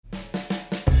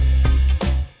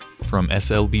From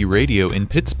SLB Radio in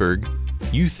Pittsburgh,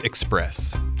 Youth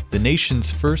Express, the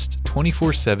nation's first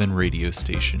 24/7 radio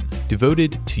station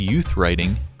devoted to youth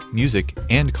writing, music,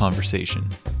 and conversation.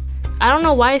 I don't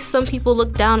know why some people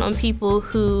look down on people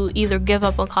who either give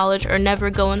up on college or never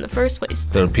go in the first place.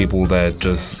 There are people that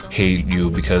just hate you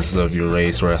because of your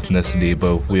race or ethnicity,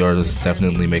 but we are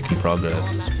definitely making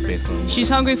progress based on... She's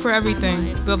hungry for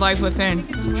everything, the life within,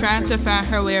 trying to find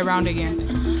her way around again.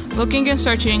 Looking and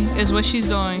searching is what she's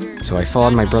doing. So I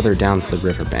followed my brother down to the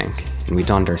riverbank, and we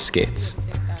donned our skates.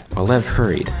 While Lev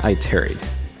hurried, I tarried.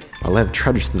 While Lev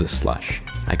trudged through the slush,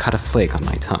 I caught a flake on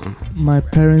my tongue. My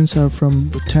parents are from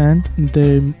Bhutan.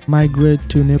 They migrated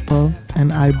to Nepal,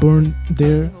 and I born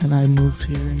there, and I moved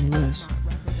here in US.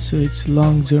 So it's a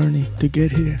long journey to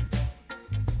get here.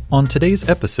 On today's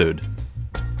episode,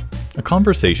 a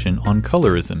conversation on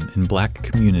colorism in Black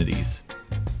communities.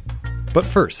 But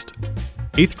first,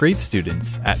 8th grade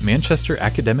students at Manchester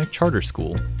Academic Charter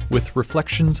School with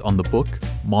reflections on the book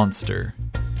Monster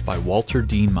by Walter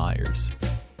Dean Myers.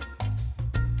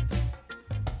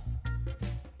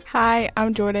 Hi,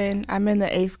 I'm Jordan. I'm in the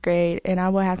 8th grade, and I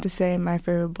will have to say my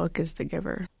favorite book is The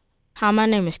Giver. Hi, my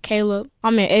name is Caleb.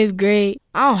 I'm in 8th grade.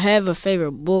 I don't have a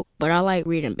favorite book, but I like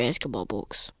reading basketball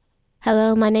books.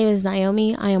 Hello, my name is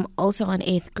Naomi. I am also in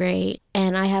 8th grade,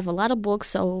 and I have a lot of books,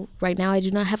 so right now I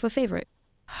do not have a favorite.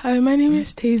 Hi, my name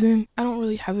is Tazen. I don't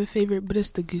really have a favorite, but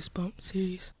it's the Goosebumps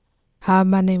series. Hi,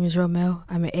 my name is Romel.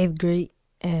 I'm in 8th grade,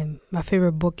 and my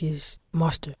favorite book is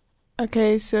Monster.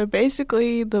 Okay, so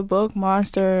basically the book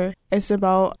Monster is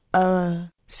about a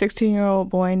 16-year-old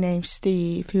boy named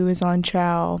Steve who is on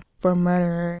trial for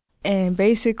murder. And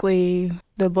basically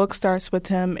the book starts with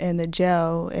him in the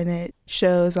jail, and it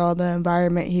shows all the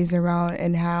environment he's around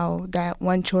and how that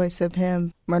one choice of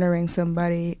him murdering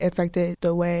somebody affected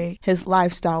the way his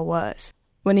lifestyle was.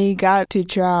 When he got to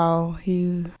trial,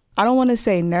 I don't want to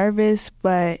say nervous,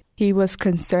 but he was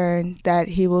concerned that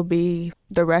he will be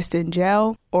the rest in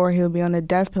jail or he'll be on the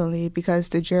death penalty because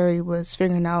the jury was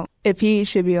figuring out if he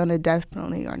should be on the death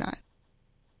penalty or not.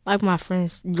 Like my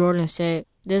friend Jordan said,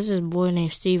 this is a boy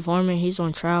named Steve Harmon. He's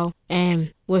on trial.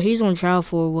 And what he's on trial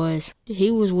for was he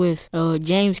was with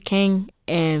James King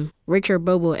and Richard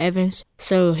Bobo Evans.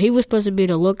 So he was supposed to be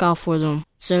the lookout for them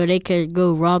so they could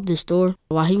go rob the store.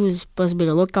 While he was supposed to be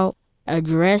the lookout, a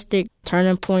drastic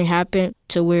turning point happened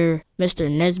to where Mr.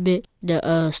 Nesbitt,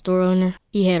 the store owner,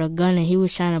 he had a gun and he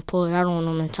was trying to pull it out on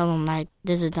them and tell them, like,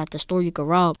 this is not the store you could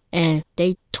rob. And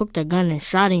they took the gun and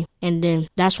shot him. And then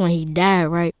that's when he died,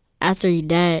 right? After he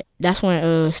died, that's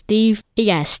when Steve, he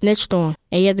got snitched on.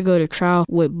 And he had to go to trial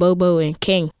with Bobo and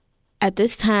King. At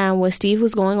this time, when Steve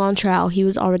was going on trial, he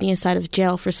was already inside of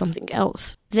jail for something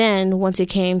else. Then, once it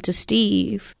came to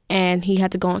Steve and he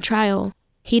had to go on trial,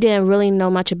 he didn't really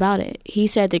know much about it. He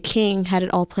said that King had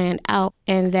it all planned out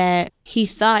and that he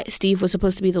thought Steve was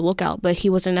supposed to be the lookout, but he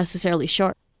wasn't necessarily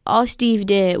sure. All Steve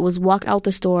did was walk out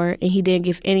the store and he didn't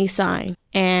give any sign.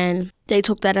 And they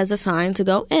took that as a sign to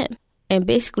go in. And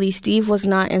basically, Steve was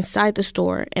not inside the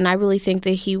store. And I really think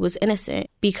that he was innocent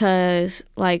because,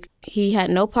 he had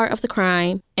no part of the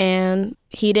crime and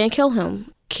he didn't kill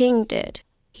him. King did.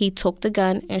 He took the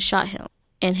gun and shot him.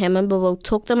 And him and Bobo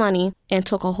took the money and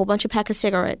took a whole bunch of pack of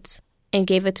cigarettes and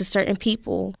gave it to certain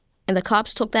people. And the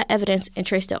cops took that evidence and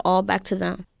traced it all back to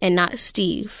them and not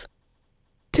Steve.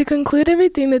 To conclude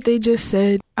everything that they just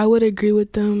said, I would agree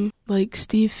with them.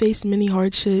 Steve faced many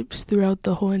hardships throughout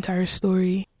the whole entire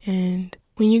story. And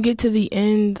when you get to the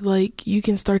end, you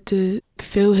can start to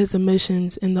feel his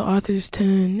emotions, and the author's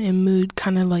tone and mood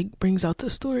kind of brings out the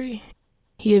story.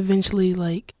 He eventually,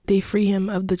 they free him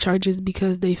of the charges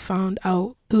because they found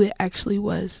out who it actually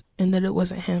was and that it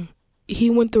wasn't him. He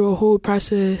went through a whole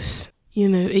process,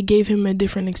 it gave him a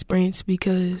different experience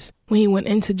because when he went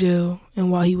into jail and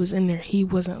while he was in there, he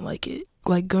wasn't like it.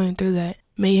 Going through that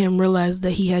made him realize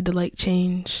that he had to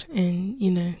change and,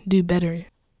 do better.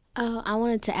 I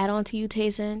wanted to add on to you,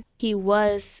 Tazen. He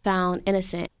was found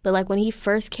innocent, but when he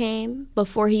first came,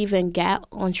 before he even got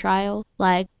on trial,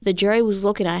 the jury was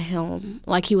looking at him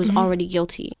like he was already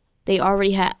guilty. They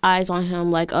already had eyes on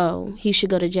him oh, he should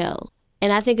go to jail.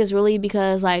 And I think it's really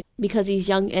because he's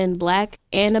young and black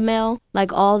and a male,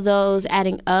 all those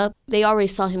adding up, they already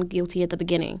saw him guilty at the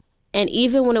beginning. And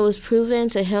even when it was proven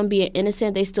to him being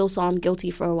innocent, they still saw him guilty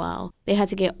for a while. They had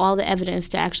to get all the evidence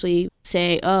to actually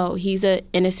say, oh, he's an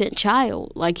innocent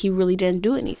child. He really didn't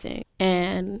do anything.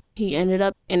 And he ended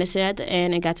up innocent at the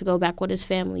end and got to go back with his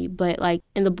family. But,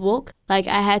 in the book, I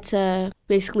had to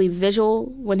basically visual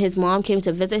when his mom came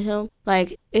to visit him.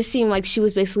 It seemed like she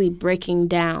was basically breaking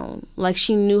down.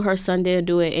 She knew her son didn't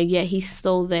do it, and yet he's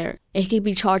still there. And he could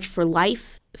be charged for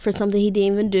life, for something he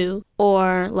didn't even do,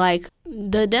 or like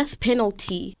the death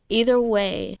penalty. Either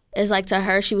way, it's like to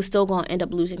her, she was still going to end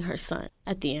up losing her son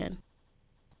at the end.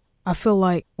 I feel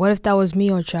like, what if that was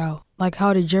me on trial? Like,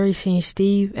 how the jury seen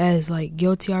Steve as, like,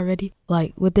 guilty already?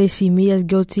 Like, would they see me as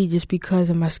guilty just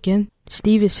because of my skin?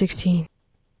 Steve is 16.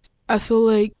 I feel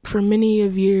like for many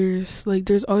of years, like,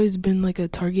 there's always been, like, a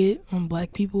target on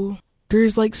black people.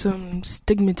 There's, like, some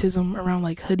stigmatism around,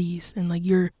 like, hoodies, and, like,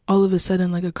 you're all of a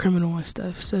sudden, like, a criminal and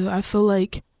stuff. So I feel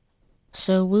like...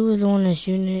 So we was on this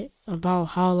unit about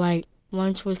how, like,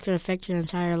 one choice could affect your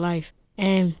entire life.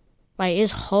 And... like,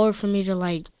 it's hard for me to,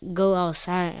 like, go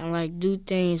outside and, like, do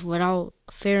things without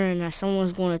fearing that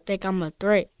someone's going to think I'm a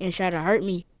threat and try to hurt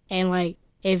me. And, like,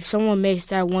 if someone makes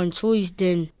that one choice,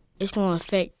 then it's going to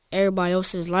affect everybody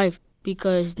else's life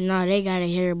because now they got to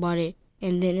hear about it.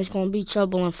 And then it's going to be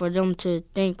troubling for them to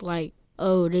think, like,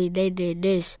 oh, they did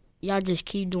this. Y'all just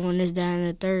keep doing this, that, and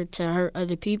the third to hurt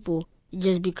other people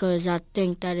just because I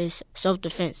think that it's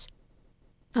self-defense.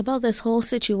 About this whole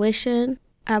situation,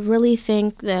 I really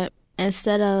think that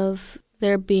instead of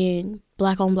there being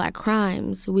black-on-black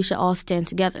crimes, we should all stand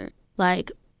together.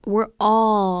 Like, we're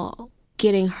all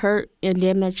getting hurt and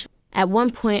damaged at one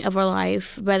point of our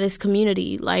life by this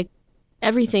community. Like,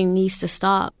 everything needs to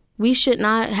stop. We should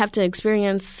not have to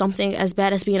experience something as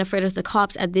bad as being afraid of the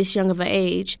cops at this young of an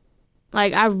age.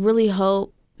 Like, I really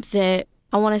hope that,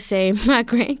 I want to say, my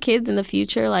grandkids in the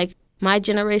future, like, my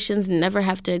generations never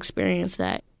have to experience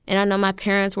that. And I know my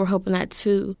parents were hoping that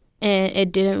too. And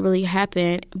it didn't really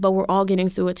happen, but we're all getting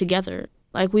through it together.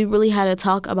 Like, we really had to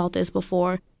talk about this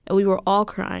before, and we were all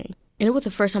crying. And it was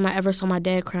the first time I ever saw my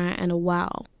dad crying in a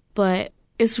while. But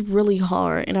it's really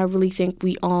hard, and I really think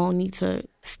we all need to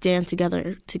stand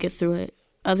together to get through it.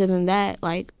 Other than that,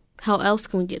 like, how else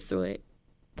can we get through it?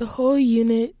 The whole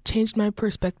unit changed my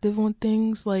perspective on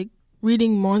things. Like,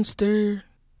 reading Monster,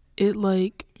 it,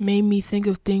 like, made me think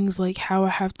of things like how I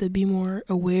have to be more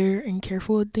aware and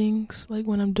careful of things, like,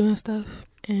 when I'm doing stuff.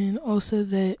 And also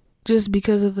that just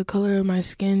because of the color of my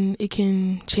skin, it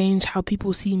can change how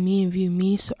people see me and view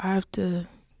me. So I have to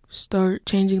start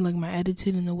changing, like, my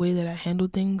attitude and the way that I handle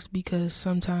things because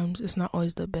sometimes it's not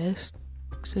always the best.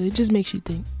 So it just makes you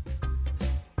think.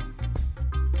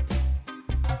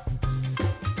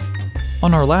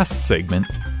 On our last segment,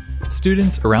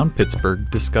 students around Pittsburgh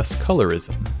discuss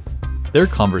colorism. Their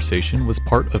conversation was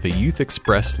part of a Youth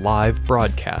Express live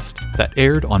broadcast that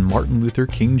aired on Martin Luther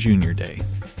King Jr. Day.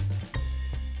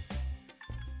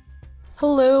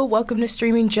 Hello, welcome to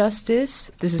Streaming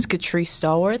Justice. This is Catrice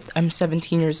Stallworth. I'm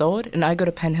 17 years old, and I go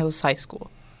to Penn Hills High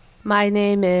School. My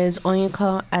name is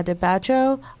Onyeka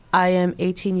Adebajo. I am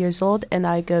 18 years old, and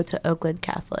I go to Oakland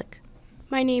Catholic.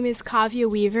 My name is Kavya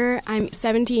Weaver. I'm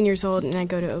 17 years old, and I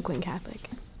go to Oakland Catholic.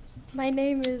 My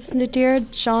name is Nadira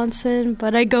Johnson,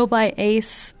 but I go by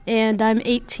Ace, and I'm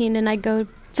 18, and I go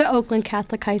to Oakland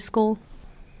Catholic High School.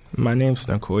 My name's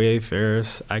Nakoye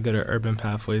Ferris. I go to Urban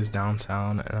Pathways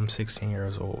downtown, and I'm 16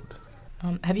 years old.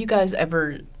 Have you guys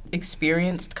ever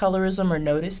experienced colorism or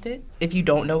noticed it? If you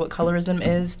don't know what colorism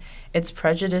is, it's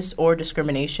prejudice or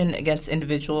discrimination against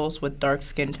individuals with dark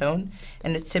skin tone,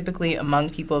 and it's typically among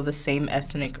people of the same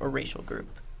ethnic or racial group.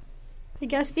 I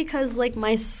guess because, like,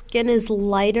 my skin is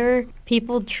lighter,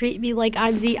 people treat me like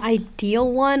I'm the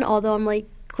ideal one, although I'm, like,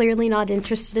 clearly not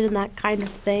interested in that kind of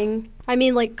thing. I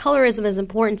mean, like, colorism is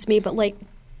important to me, but, like,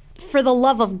 for the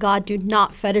love of God, do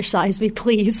not fetishize me,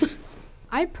 please.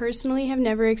 I personally have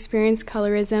never experienced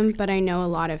colorism, but I know a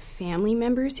lot of family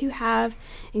members who have,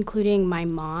 including my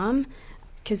mom,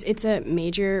 because it's a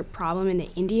major problem in the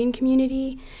Indian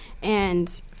community. And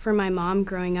for my mom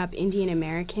growing up Indian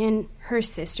American, her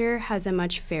sister has a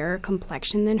much fairer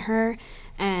complexion than her.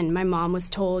 And my mom was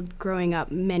told growing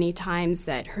up many times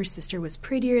that her sister was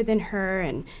prettier than her,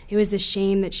 and it was a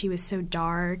shame that she was so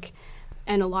dark.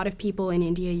 And a lot of people in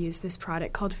India use this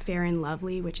product called Fair and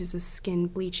Lovely, which is a skin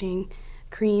bleaching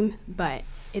cream, but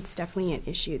it's definitely an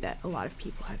issue that a lot of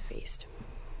people have faced.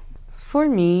 For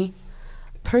me,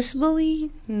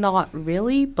 personally, not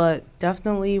really, but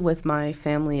definitely with my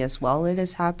family as well it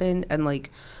has happened. And,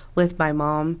 like, with my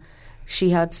mom, she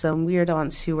had some weird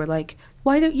aunts who were like,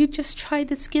 why don't you just try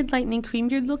the skin lightening cream?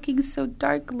 You're looking so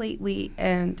dark lately.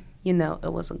 And, you know,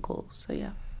 it wasn't cool. So,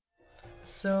 yeah.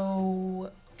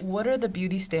 So, what are the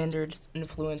beauty standards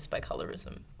influenced by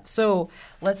colorism? So,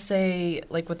 let's say,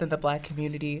 like, within the black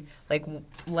community, like,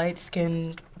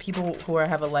 light-skinned people who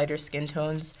have a lighter skin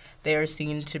tones, they are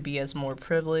seen to be as more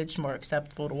privileged, more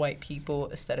acceptable to white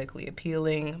people, aesthetically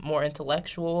appealing, more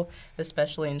intellectual,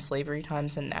 especially in slavery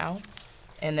times and now.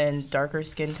 And then darker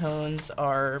skin tones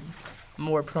are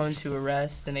more prone to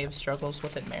arrest, and they have struggles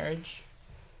within marriage.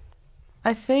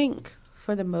 I think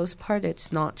for the most part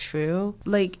it's not true.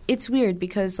 Like, it's weird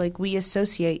because, like, we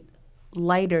associate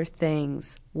lighter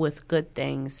things with good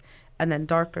things and then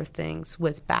darker things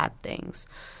with bad things.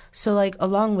 So, like,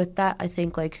 along with that, I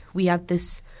think, like, we have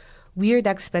this weird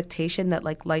expectation that,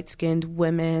 like, light-skinned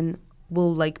women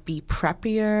will, like, be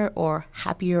preppier or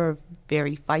happier or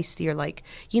very feisty or, like,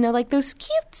 you know, like those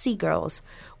cutesy girls,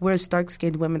 whereas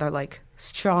dark-skinned women are, like,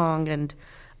 strong and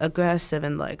aggressive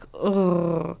and, like,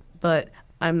 ugh. But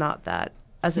I'm not that.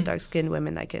 As a dark-skinned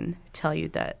woman, I can tell you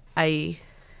that I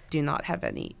do not have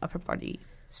any upper body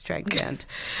strength.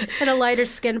 And a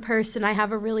lighter-skinned person, I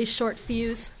have a really short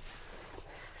fuse.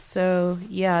 So,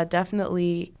 yeah,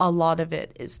 definitely a lot of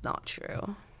it is not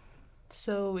true.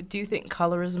 So, do you think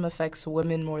colorism affects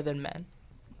women more than men?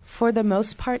 For the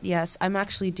most part, yes. I'm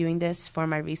actually doing this for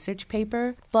my research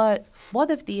paper. But one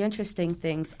of the interesting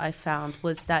things I found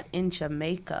was that in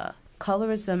Jamaica,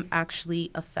 colorism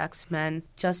actually affects men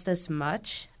just as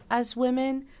much as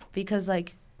women because,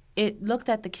 like, it looked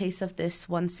at the case of this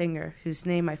one singer whose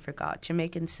name I forgot,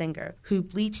 Jamaican singer, who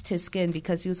bleached his skin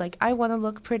because he was like, I want to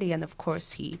look pretty. And, of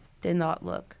course, he did not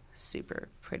look super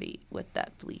pretty with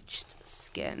that bleached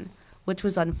skin, which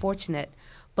was unfortunate.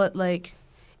 But, like,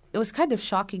 it was kind of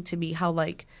shocking to me how,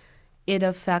 like, it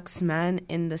affects men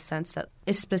in the sense that,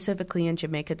 specifically in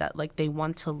Jamaica, that, like, they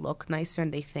want to look nicer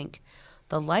and they think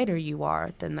the lighter you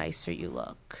are, the nicer you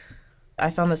look. I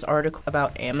found this article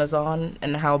about Amazon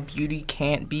and how beauty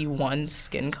can't be one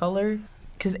skin color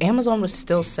because Amazon was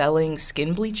still selling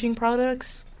skin bleaching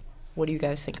products. What do you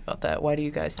guys think about that? Why do you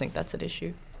guys think that's an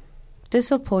issue?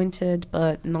 Disappointed,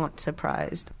 but not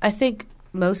surprised. I think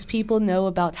most people know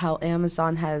about how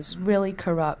Amazon has really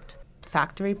corrupt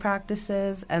factory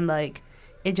practices and, like,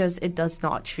 it does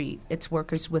not treat its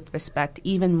workers with respect,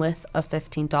 even with a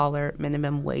 $15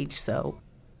 minimum wage. So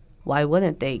why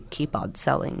wouldn't they keep on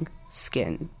selling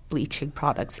skin bleaching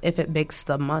products if it makes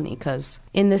them money? Because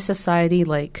in this society,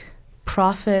 like,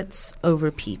 profits over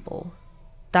people.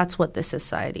 That's what this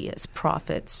society is,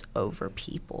 profits over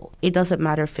people. It doesn't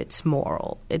matter if it's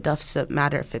moral. It doesn't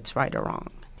matter if it's right or wrong.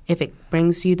 If it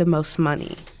brings you the most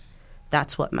money,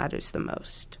 that's what matters the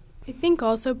most. I think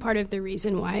also part of the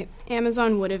reason why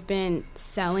Amazon would have been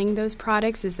selling those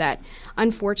products is that,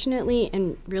 unfortunately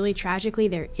and really tragically,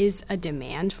 there is a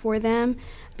demand for them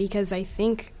because I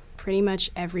think pretty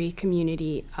much every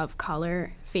community of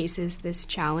color faces this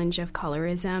challenge of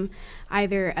colorism,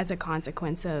 either as a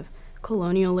consequence of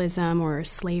colonialism or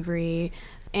slavery,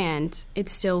 and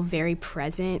it's still very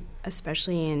present,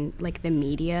 especially in, like, the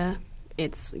media.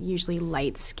 It's usually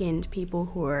light-skinned people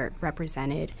who are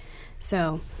represented.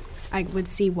 So I would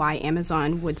see why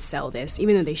Amazon would sell this,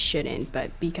 even though they shouldn't,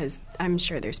 but because I'm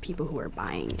sure there's people who are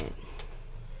buying it.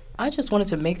 I just wanted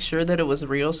to make sure that it was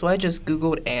real, so I just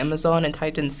Googled Amazon and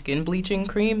typed in skin bleaching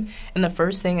cream, and the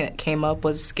first thing that came up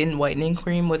was skin whitening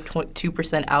cream with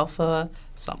 2% alpha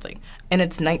something. And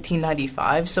it's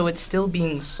 $19.95, so it's still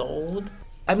being sold.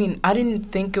 I mean, I didn't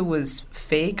think it was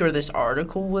fake or this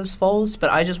article was false,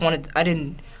 but I think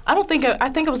I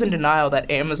was in denial that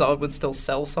Amazon would still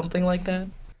sell something like that.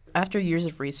 After years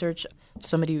of research,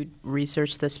 somebody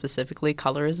researched this specifically,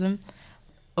 colorism.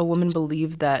 A woman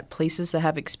believed that places that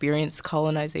have experienced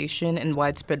colonization and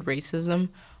widespread racism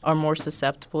are more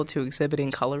susceptible to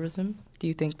exhibiting colorism. Do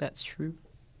you think that's true?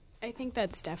 I think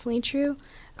that's definitely true.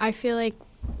 I feel like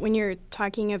when you're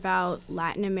talking about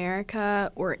Latin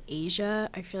America or Asia,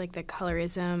 I feel like the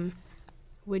colorism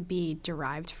would be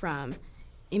derived from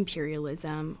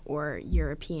imperialism or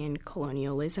European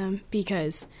colonialism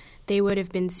because they would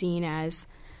have been seen as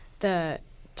the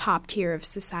top tier of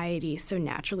society, so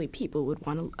naturally people would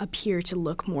want to appear to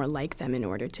look more like them in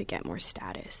order to get more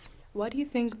status. Why do you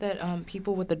think that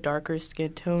people with a darker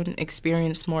skin tone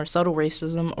experience more subtle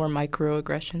racism or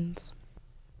microaggressions?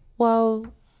 Well,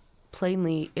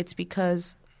 plainly, it's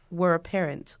because we're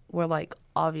apparent. We're, like,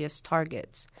 obvious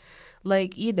targets.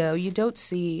 Like, you know, you don't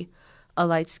see a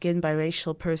light-skinned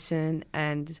biracial person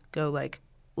and go like,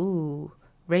 ooh,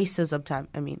 racism time.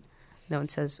 I mean, no one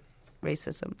says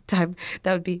racism time.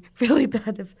 That would be really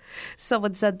bad if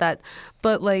someone said that.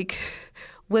 But, like,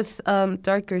 with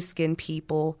darker-skinned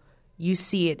people, you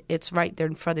see it. It's right there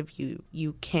in front of you.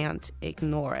 You can't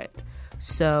ignore it.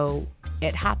 So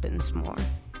it happens more.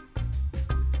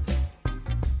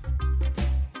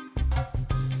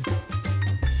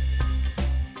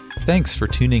 Thanks for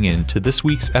tuning in to this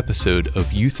week's episode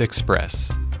of Youth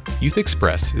Express. Youth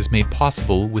Express is made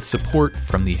possible with support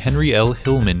from the Henry L.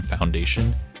 Hillman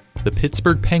Foundation, the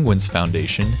Pittsburgh Penguins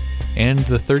Foundation, and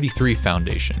the 33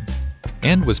 Foundation,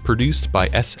 and was produced by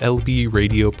SLB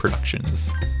Radio Productions.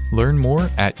 Learn more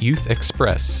at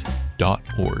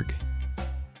youthexpress.org.